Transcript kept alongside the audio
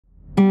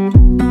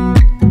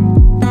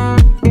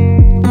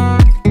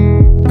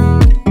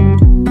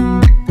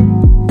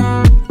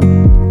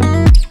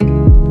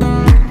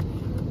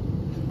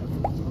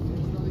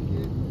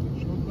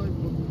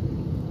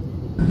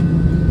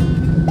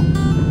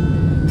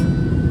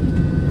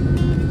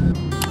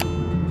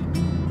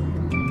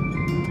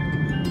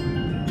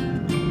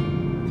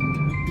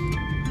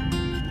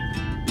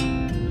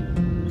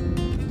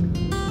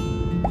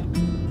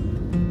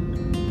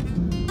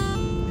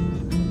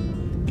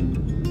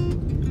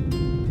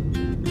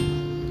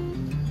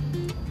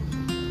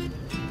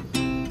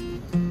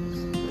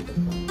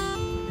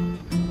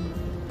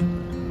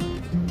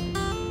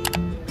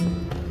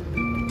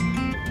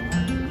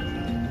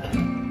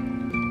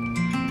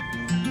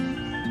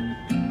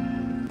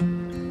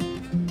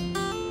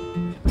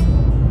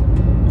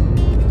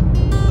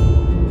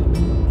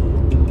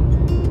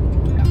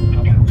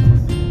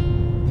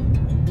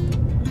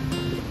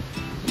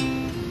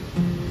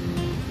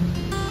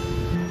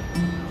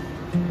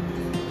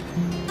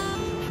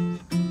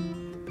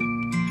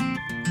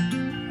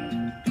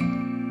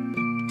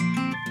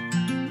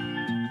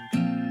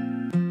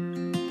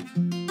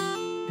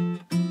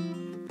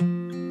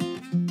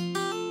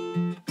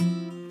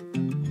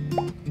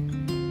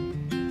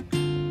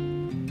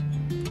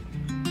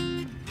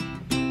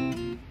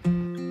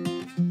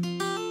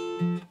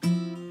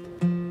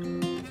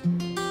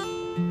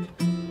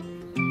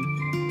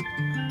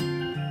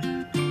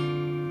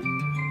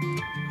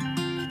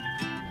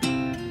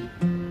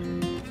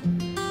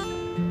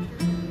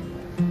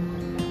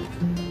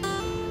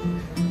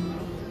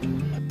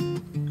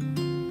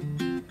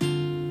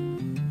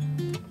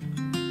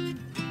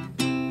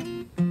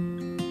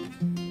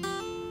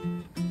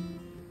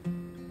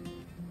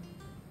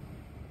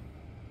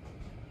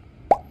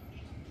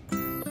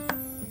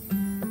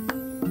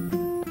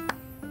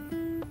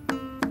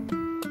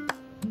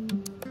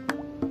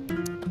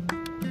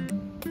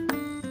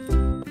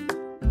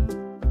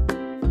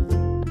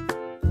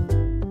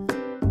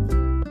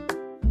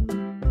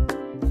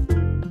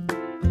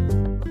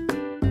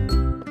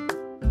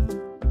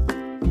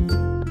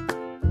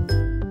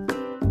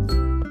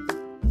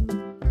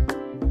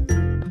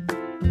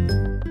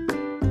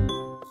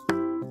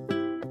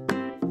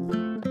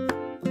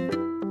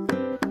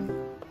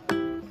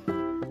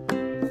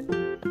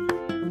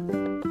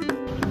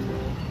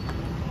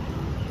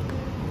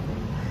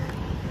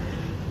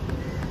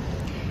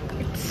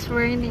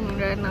raining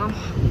right now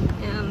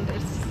and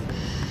it's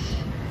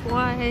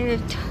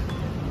quiet.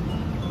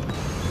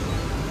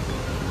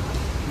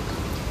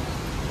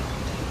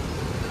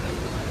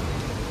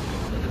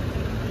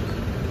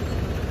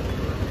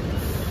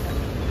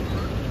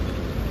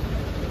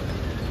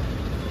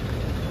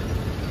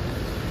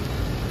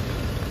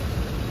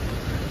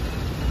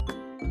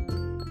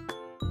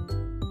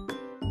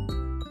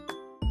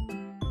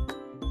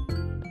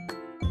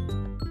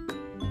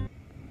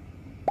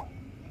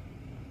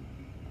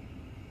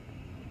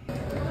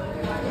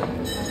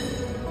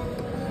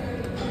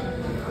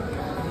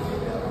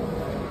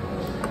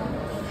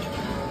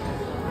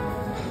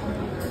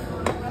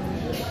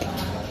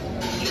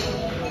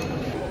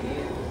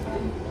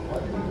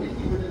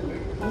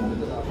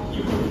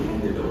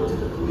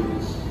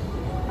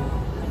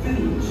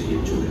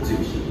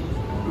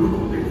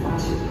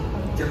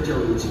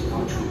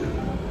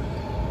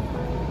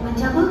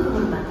 Mencapai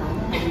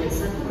kehormatan adalah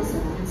satu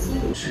kesalahan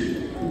serius.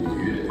 是5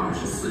月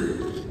24日，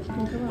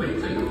为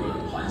配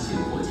合环线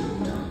国际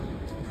工程，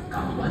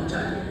港湾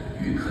站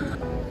与肯特，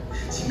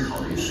请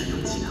考虑使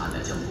用其他的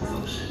交通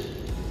方式。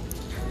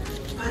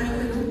Para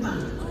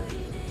penumpang,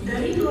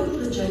 dari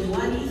 20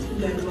 Januari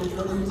hingga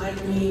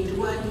 24 Mei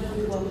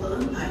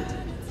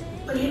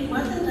 2024,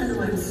 penikmatan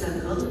laluan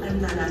shuttle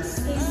antara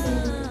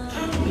stasiun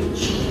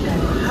Cambridge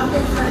dan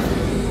Harbourfront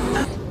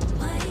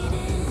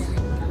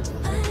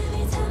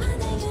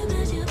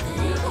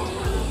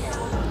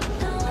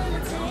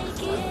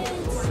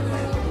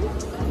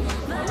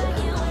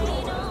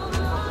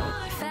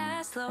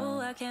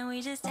Can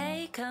we just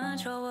take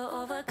control? We're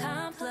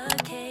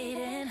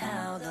overcomplicating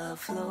how love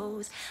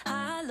flows.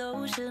 High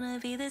low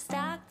shouldn't be this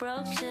stock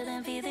broke,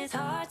 shouldn't be this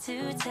hard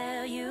to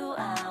tell you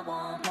I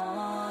want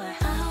more. I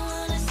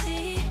wanna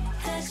see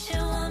that you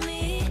want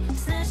me,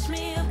 snatch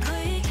me up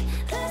quick,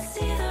 let's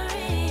see the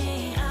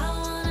ring. I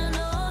wanna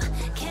know,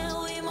 can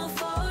we move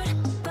forward,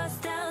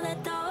 bust down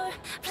that door,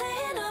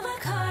 playing all my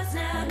cards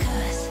now,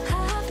 'cause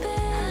I've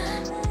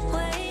been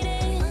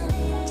waiting,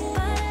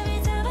 but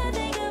every time I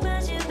think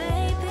about you,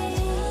 baby,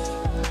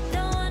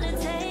 don't wanna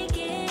take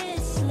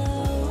it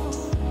slow.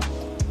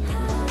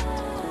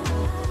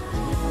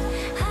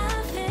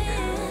 I've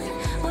been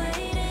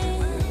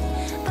waiting,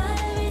 but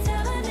every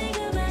time I think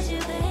about you,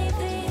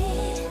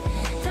 baby,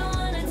 don't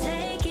wanna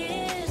take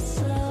it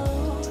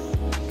slow.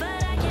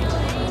 But I can't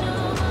wait.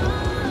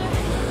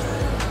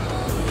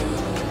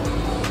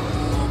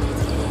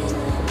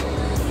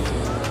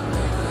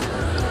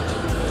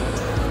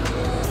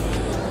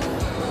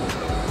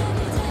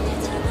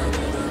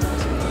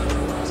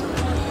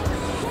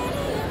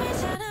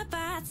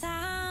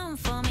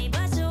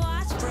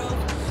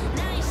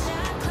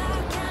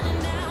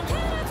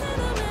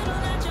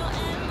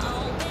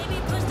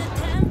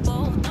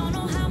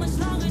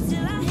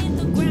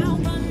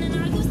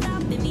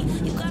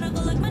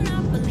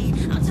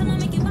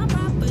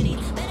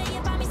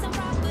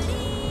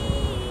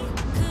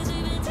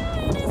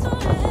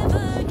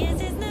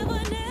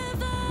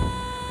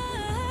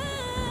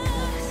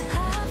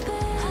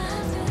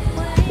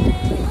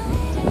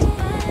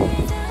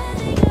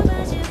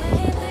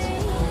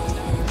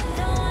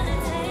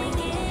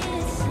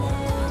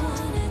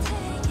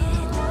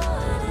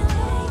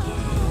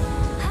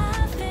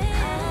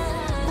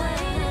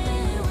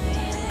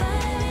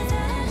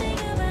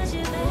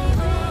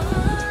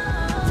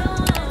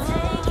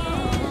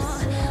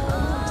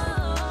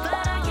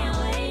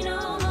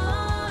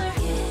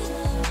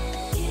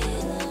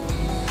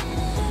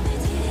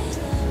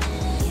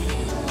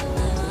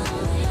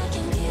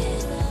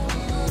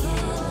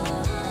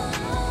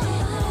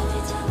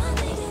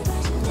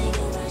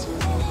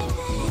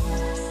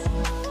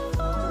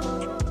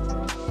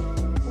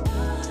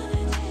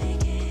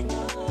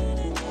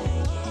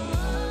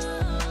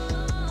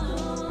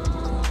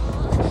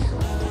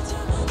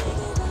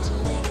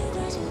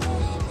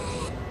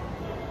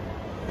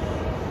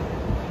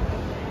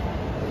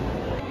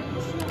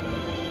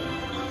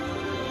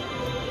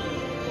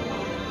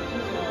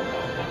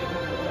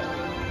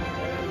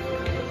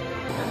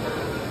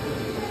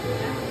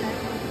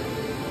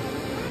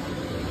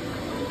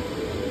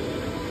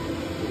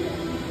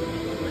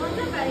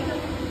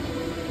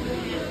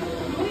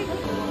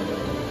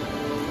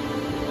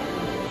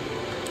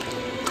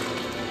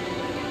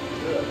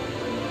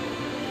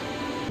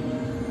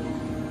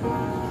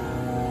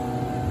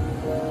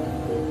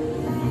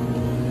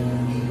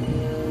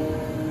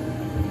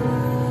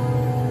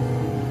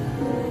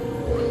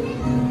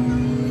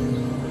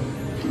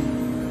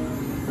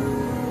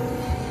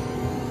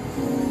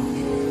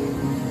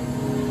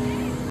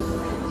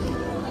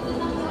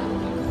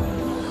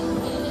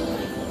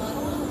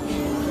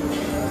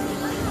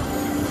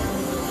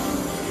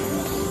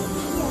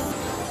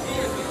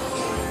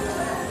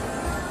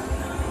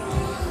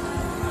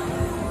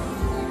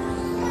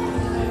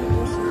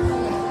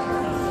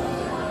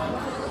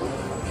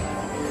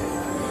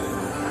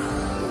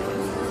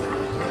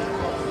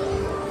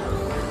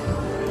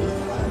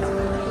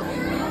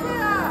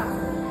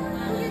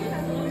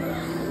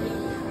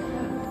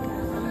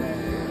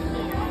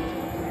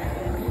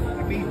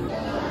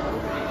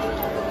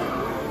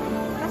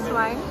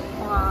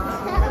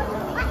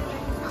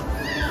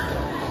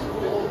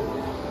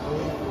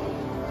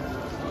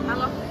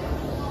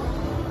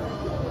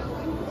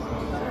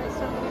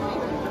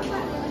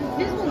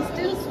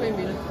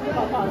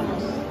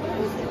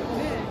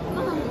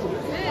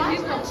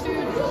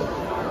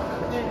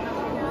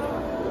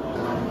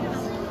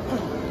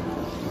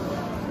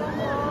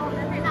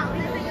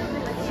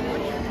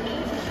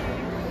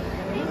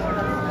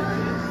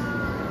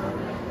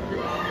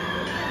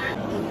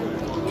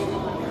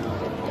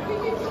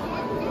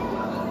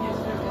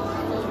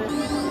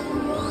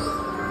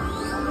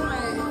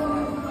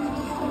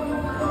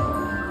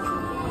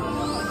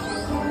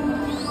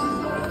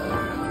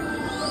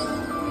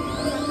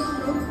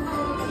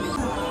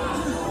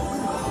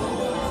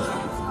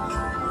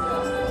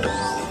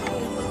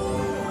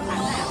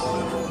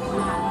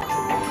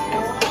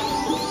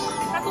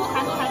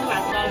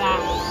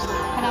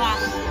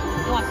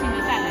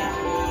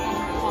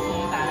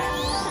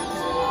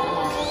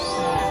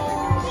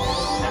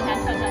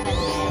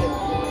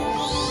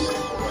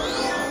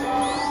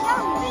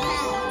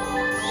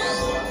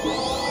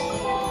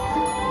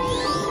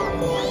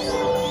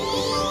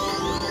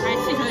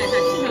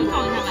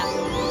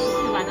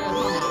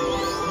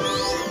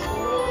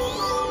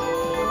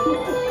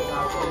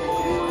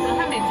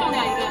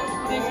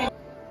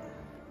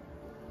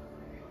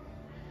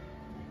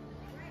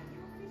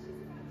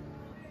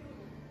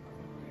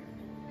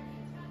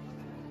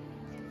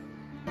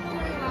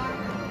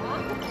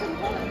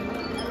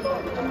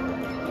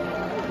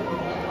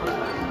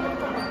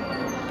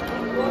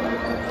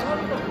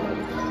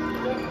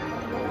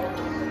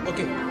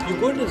 Okay, you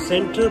go to the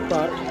center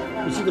part,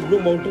 you see the blue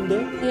mountain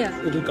there?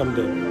 Yeah. It will come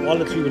there. All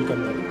the three will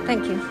come there.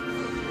 Thank you.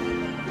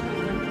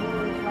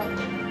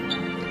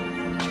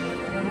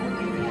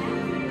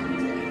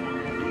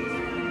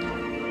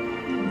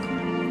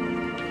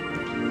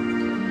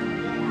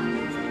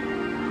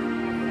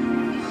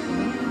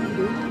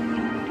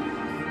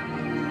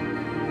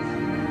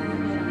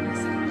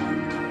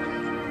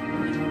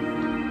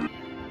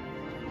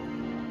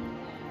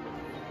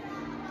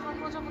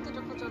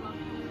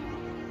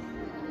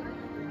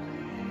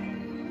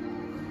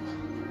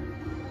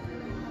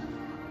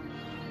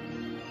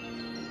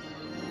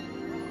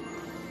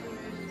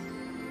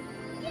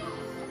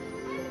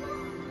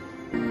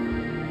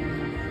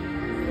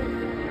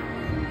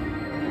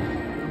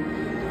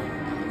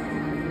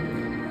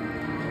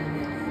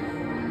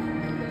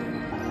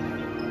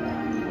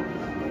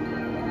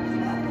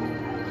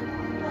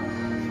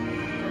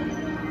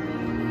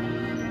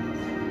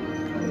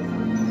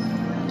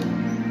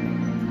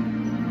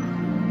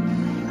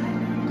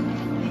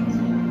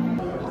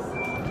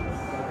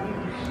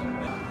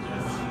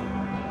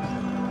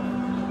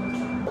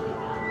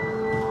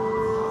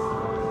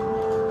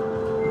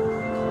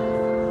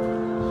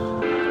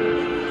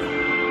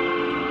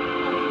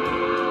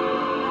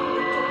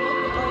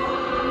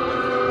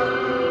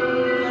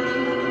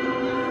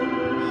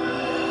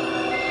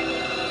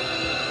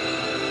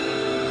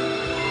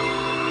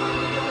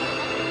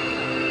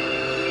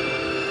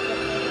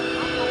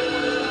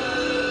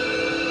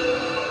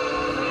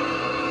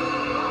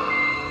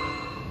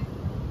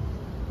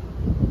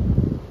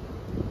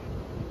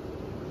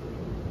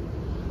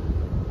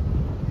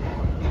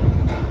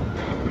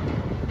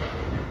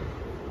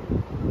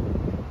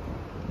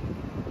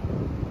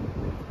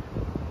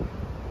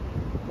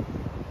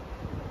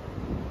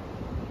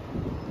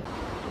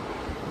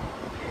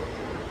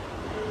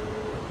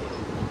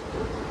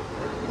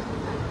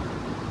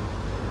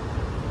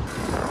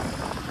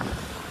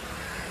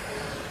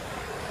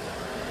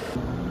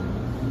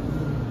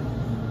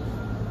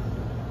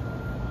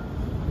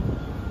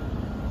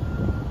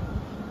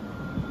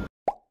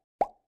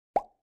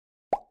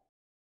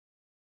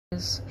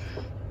 It's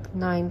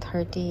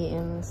 9:30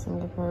 in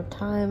Singapore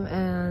time,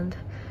 and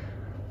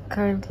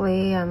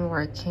currently I'm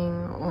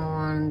working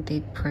on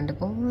the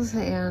printables,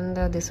 and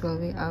this will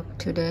be up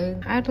today.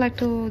 I'd like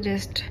to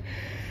just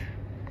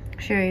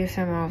show you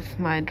some of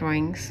my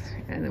drawings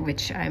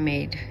which I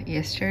made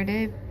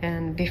yesterday,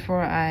 and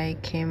before I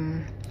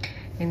came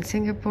in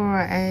Singapore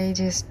I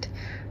just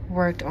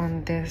worked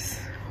on this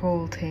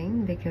whole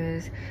thing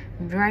because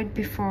right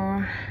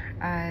before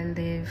I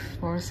leave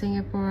for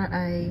Singapore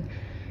I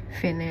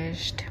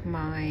finished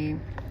my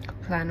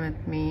plan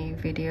with me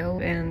video,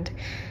 and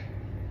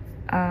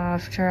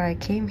after I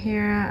came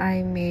here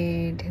I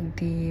made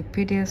the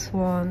previous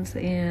ones,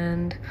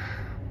 and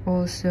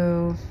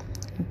also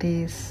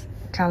this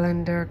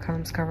calendar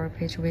comes cover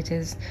page which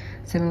is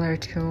similar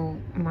to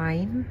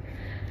mine,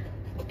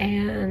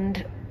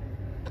 and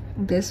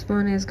this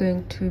one is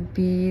going to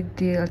be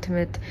the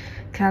ultimate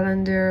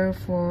calendar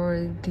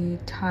for the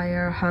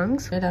tire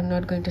hunks. And I'm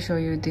not going to show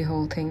you the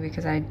whole thing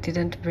because I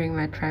didn't bring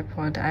my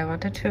tripod. I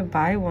wanted to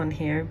buy one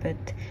here, but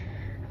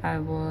I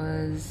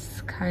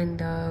was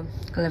kind of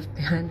left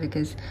behind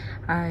because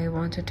I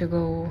wanted to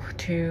go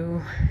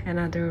to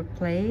another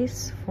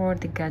place for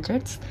the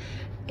gadgets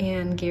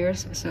and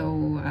gears,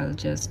 so I'll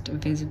just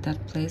visit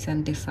that place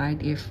and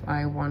decide if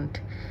I want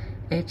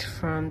it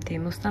from the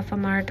Mustafa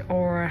Mart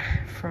or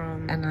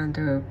from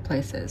another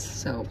places.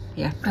 So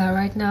yeah,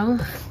 right now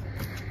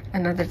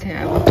another thing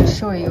I want to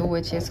show you,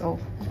 which is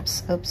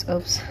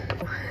oops,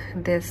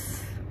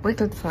 this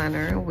weekly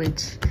planner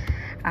which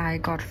I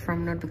got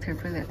from Notebook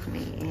Therapy. Let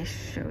me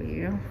show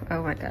you.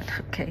 Oh my god.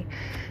 Okay,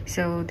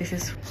 so this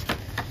is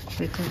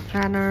weekly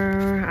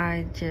planner.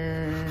 I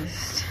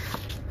just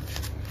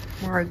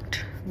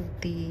marked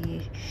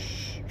the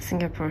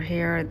Singapore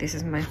here. This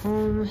is my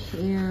home,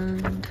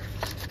 and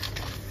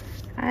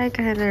I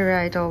kind of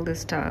write all the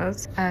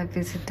stuff. I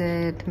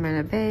visited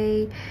Marina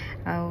Bay,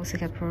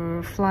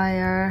 Singapore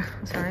Flyer.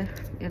 Sorry,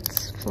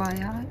 it's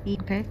Flyer.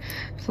 Okay,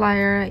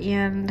 Flyer,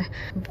 and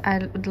I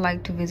would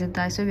like to visit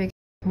Daiso because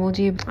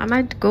Muji. I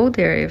might go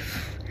there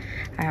if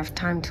I have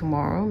time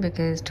tomorrow,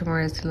 because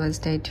tomorrow is the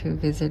last day to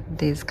visit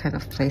these kind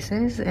of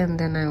places, and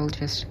then I will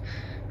just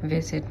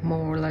visit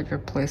more larger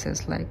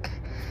places like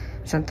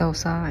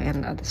sentosa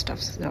and other stuff.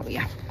 So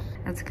yeah,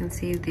 as you can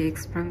see, the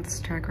expense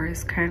tracker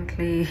is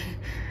currently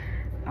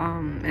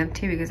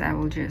empty because I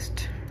will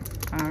just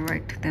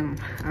write them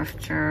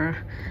after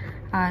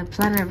I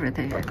plan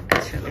everything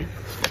actually.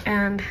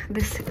 And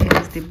this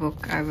is the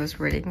book I was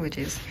reading, which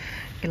is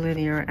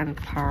Linear and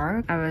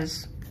Park. I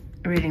was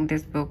reading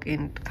this book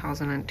in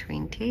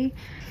 2020.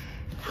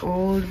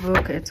 Old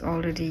book, it's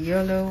already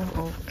yellow.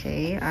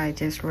 Okay, I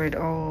just read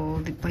all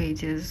the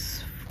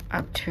pages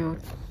up to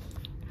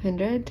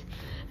 100,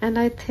 and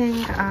I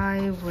think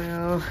I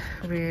will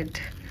read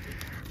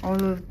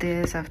all of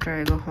this after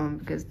I go home,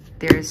 because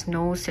there is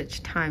no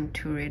such time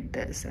to read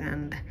this.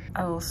 And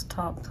I will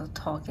stop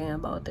talking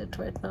about it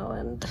right now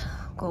and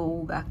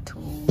go back to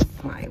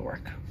my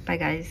work. Bye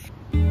guys.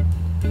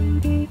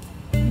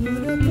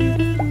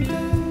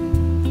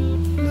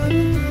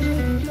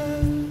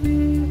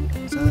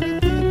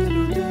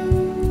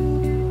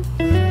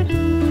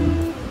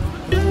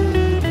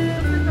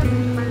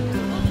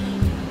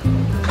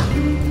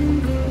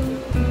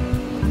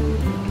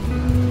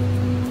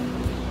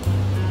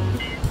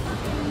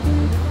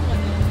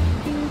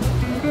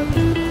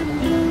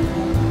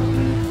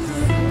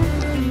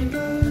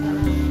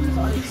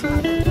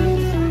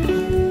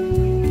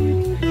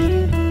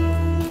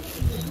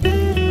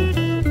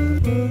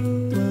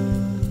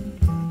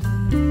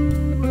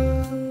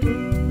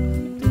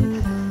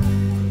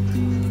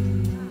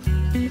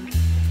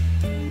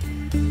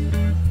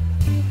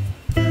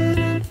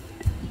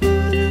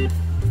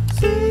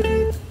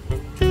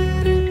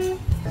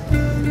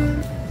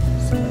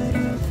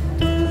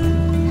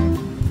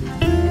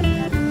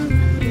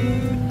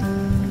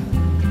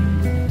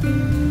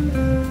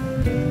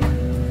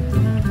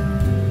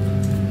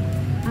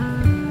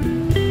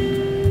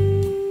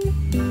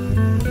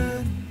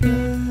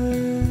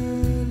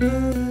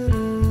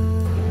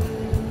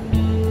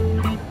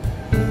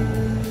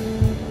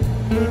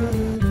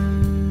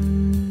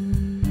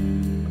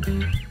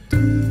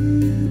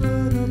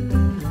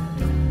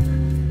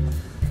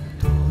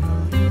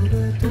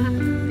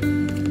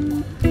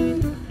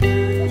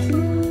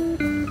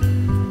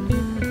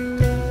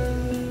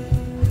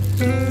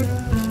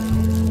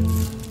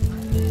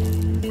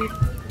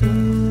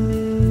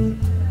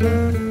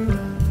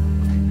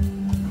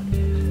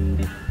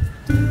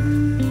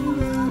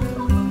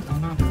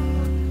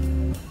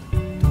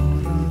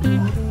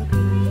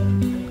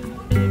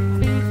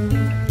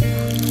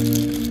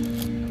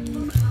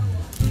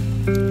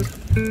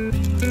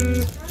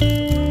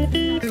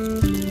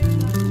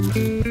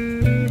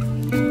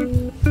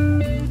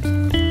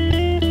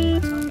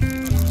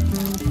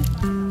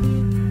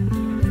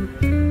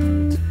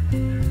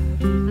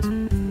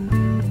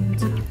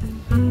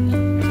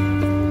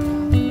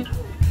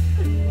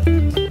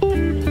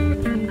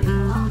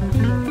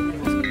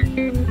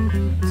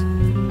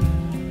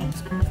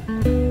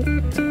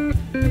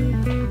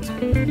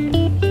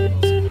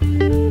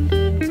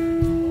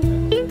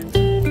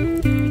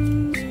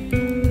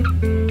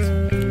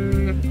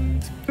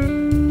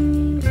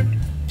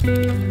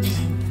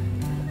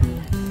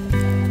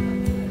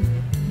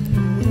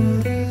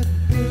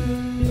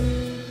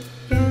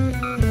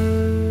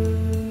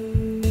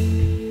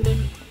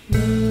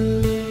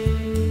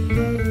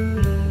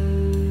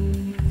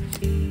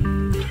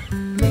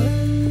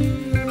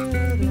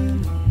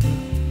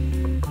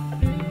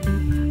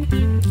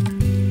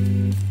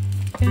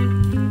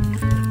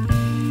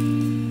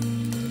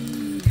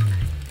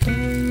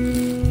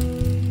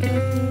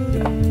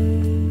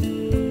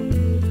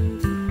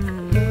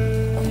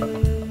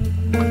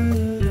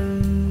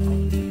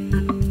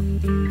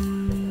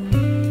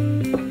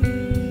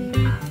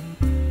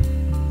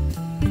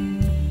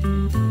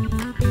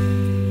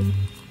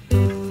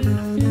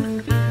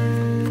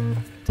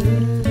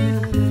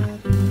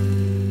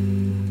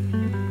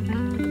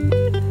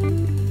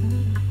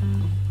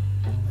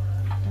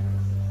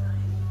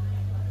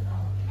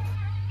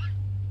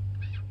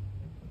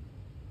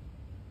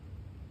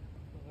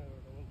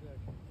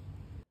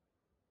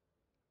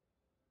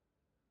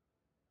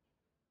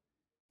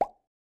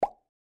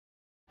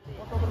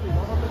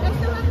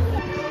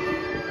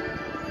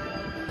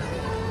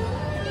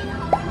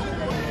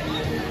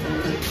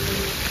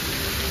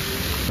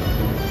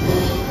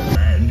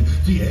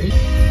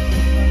 The